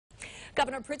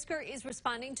Governor Pritzker is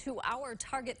responding to our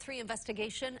Target 3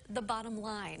 investigation, The Bottom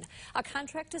Line. A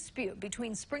contract dispute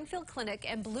between Springfield Clinic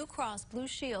and Blue Cross Blue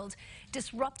Shield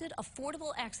disrupted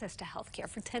affordable access to health care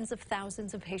for tens of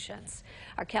thousands of patients.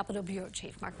 Our Capitol Bureau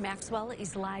Chief, Mark Maxwell,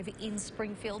 is live in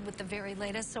Springfield with the very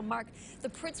latest. So, Mark, the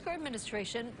Pritzker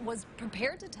administration was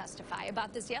prepared to testify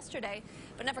about this yesterday,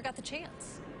 but never got the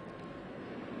chance.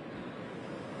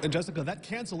 And Jessica, that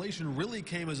cancellation really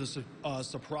came as a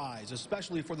surprise,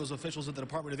 especially for those officials at the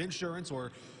Department of Insurance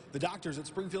or the doctors at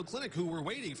Springfield Clinic who were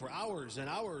waiting for hours and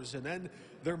hours, and then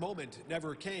their moment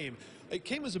never came. It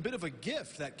came as a bit of a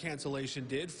gift, that cancellation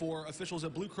did, for officials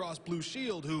at Blue Cross Blue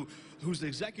Shield whose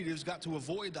executives got to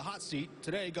avoid the hot seat.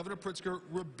 Today, Governor Pritzker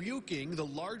rebuking the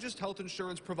largest health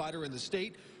insurance provider in the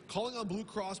state, calling on Blue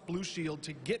Cross Blue Shield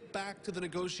to get back to the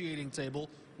negotiating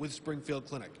table with Springfield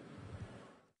Clinic.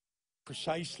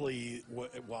 Precisely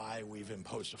why we've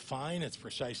imposed a fine. It's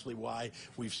precisely why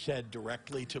we've said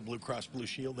directly to Blue Cross Blue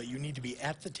Shield that you need to be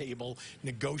at the table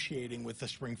negotiating with the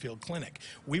Springfield Clinic.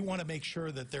 We want to make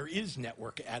sure that there is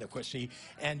network adequacy,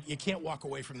 and you can't walk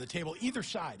away from the table, either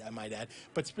side, I might add,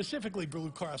 but specifically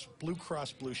Blue Cross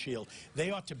Blue Shield. They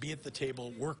ought to be at the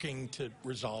table working to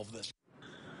resolve this.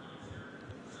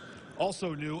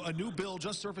 Also new, a new bill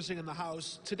just surfacing in the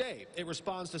House today. It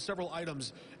responds to several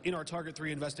items in our Target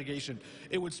 3 investigation.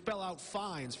 It would spell out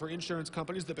fines for insurance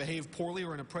companies that behave poorly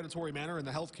or in a predatory manner in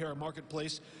the healthcare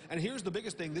marketplace. And here's the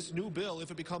biggest thing. This new bill, if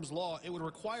it becomes law, it would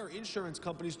require insurance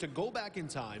companies to go back in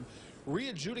time,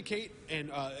 re-adjudicate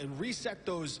and reset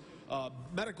those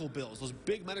medical bills, those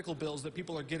big medical bills that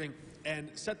people are getting,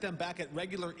 and set them back at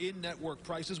regular in-network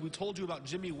prices. We told you about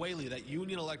Jimmy Whaley, that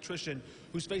union electrician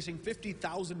who's facing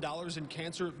 $50,000 in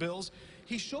cancer bills.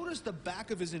 He showed us the back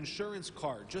of his insurance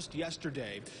card just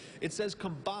yesterday. It says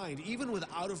combined, even with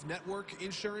out-of-network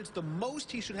insurance, the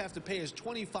most he should have to pay is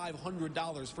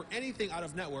 $2,500 for anything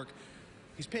out-of-network.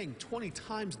 He's paying 20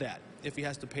 times that if he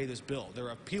has to pay this bill. They're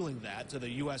appealing that to the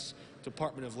U.S.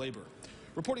 Department of Labor.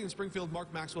 Reporting in Springfield,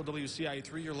 Mark Maxwell, WCIA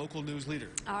 3, your local news leader.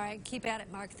 All right, keep at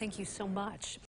it, Mark. Thank you so much.